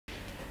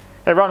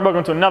Hey everyone,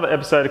 welcome to another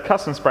episode of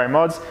Custom Spray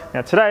Mods.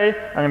 Now today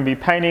I'm going to be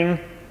painting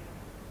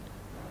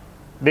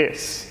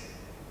this.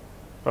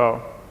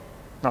 Well,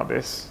 not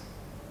this.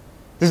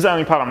 This is the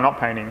only part I'm not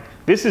painting.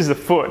 This is the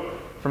foot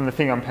from the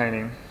thing I'm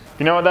painting. If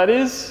you know what that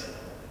is,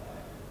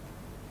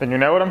 then you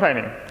know what I'm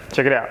painting.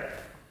 Check it out.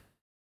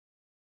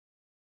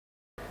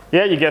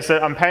 Yeah, you guessed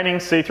it, I'm painting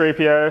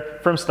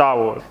C3PO from Star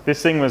Wars.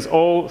 This thing was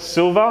all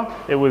silver,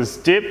 it was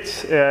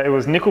dipped, it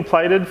was nickel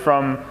plated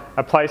from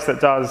a place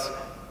that does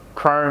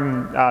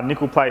chrome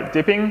nickel plate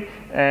dipping,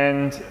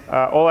 and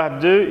all I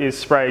have to do is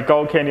spray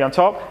gold candy on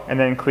top and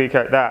then clear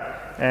coat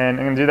that. And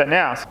I'm going to do that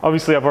now. So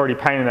obviously I've already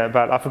painted it,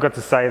 but I forgot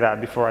to say that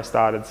before I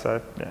started,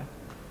 so yeah.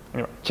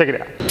 Anyway, check it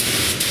out.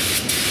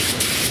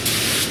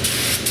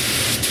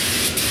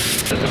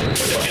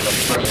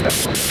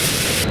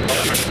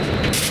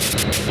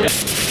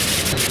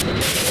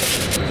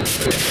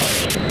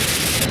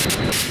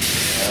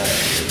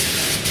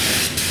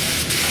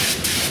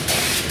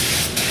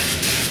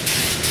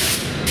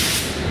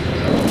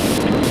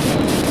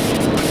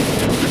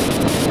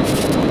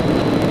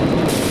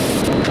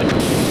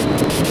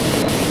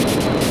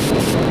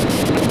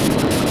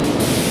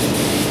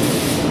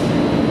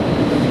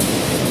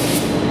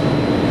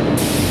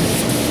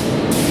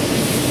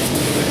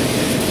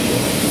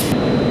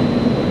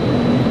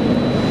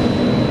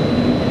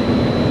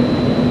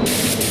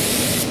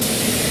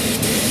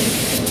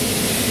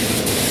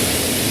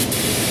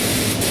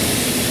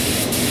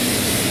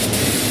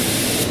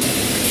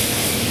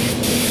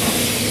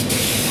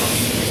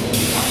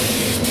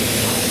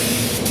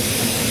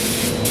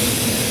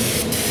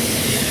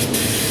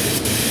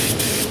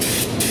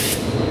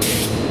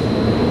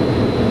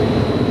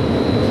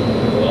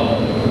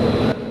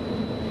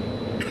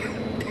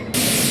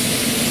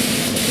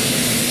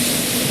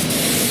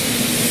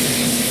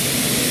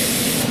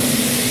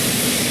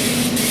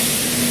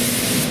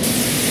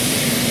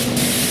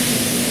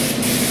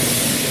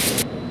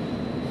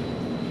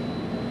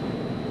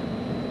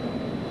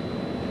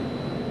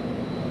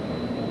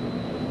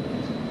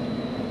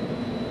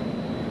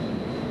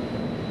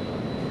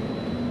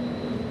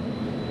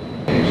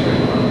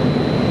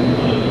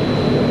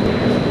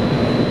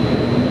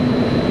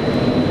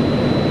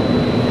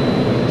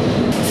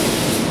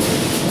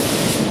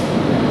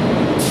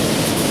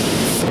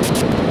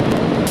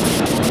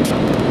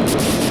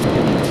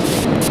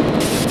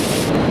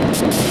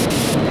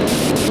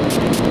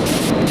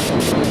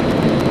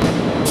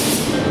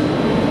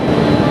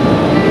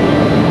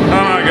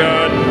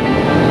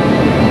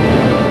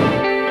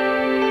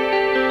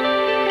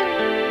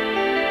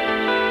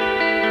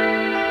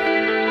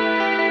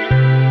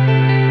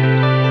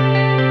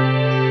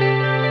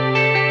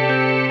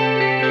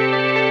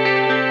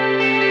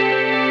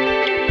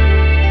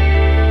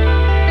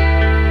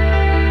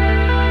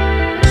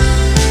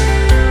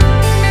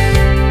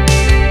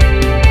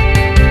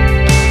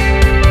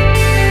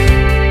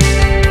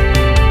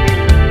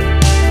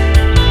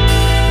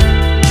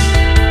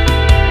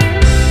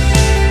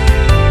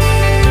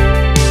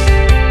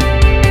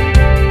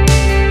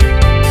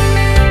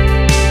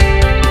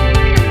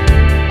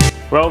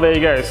 Well, there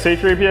you go.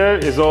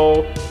 C3PO is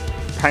all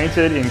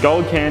painted in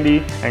gold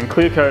candy and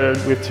clear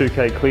coated with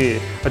 2K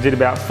clear. I did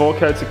about 4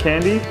 coats of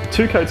candy,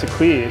 2 coats of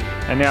clear,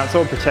 and now it's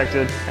all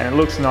protected and it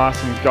looks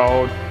nice and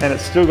gold, and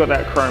it's still got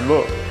that chrome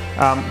look.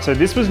 So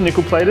this was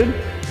nickel plated.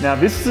 Now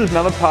this is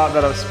another part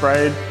that I've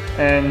sprayed,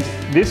 and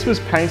this was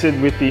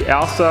painted with the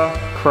Alsa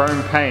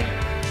chrome paint.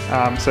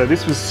 So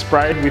this was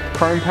sprayed with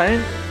chrome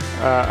paint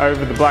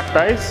over the black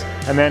base,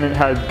 and then it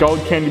had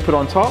gold candy put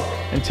on top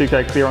and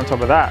 2K clear on top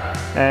of that.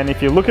 And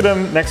if you look at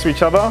them next to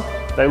each other,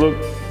 they look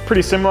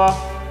pretty similar,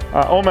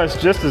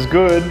 almost just as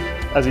good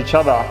as each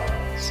other.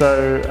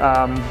 So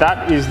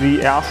that is the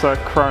Alsa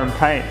chrome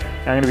paint.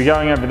 And I'm going to be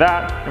going over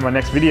that in my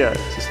next video.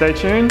 So stay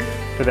tuned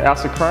for the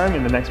Alsa chrome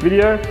in the next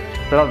video.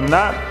 But other than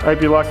that, I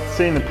hope you like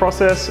seeing the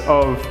process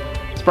of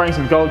spraying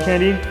some gold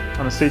candy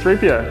on a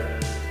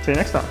C3PO. See you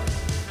next time.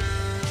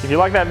 If you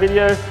like that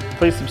video,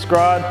 please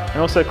subscribe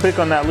and also click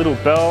on that little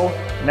bell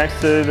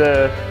next to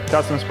the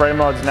Custom Spray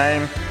Mods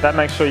name. That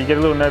makes sure you get a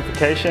little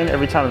notification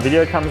every time a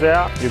video comes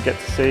out. You'll get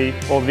to see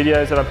all the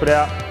videos that I put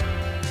out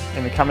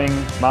in the coming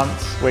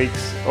months,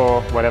 weeks,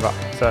 or whatever.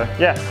 So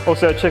yeah,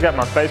 also check out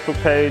my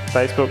Facebook page,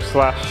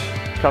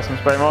 Facebook/Custom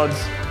Spray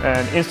Mods,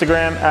 and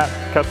Instagram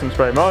 @Custom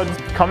Spray Mods.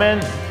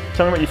 Comment,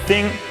 tell me what you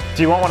think.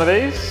 Do you want one of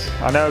these?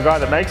 I know a guy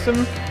that makes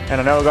them,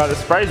 and I know a guy that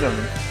sprays them.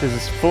 This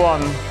is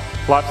full-on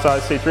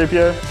life-size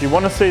C3PO. If you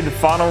want to see the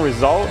final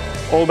result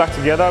all back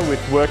together with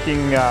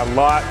working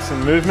lights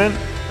and movement,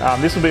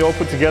 this will be all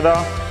put together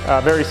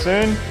very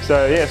soon.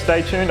 So yeah,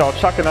 stay tuned. I'll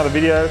chuck another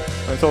video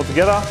when it's all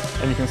together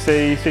and you can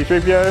see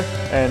C3PO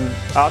and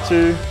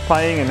R2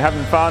 playing and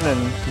having fun and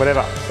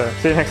whatever. So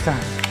see you next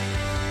time.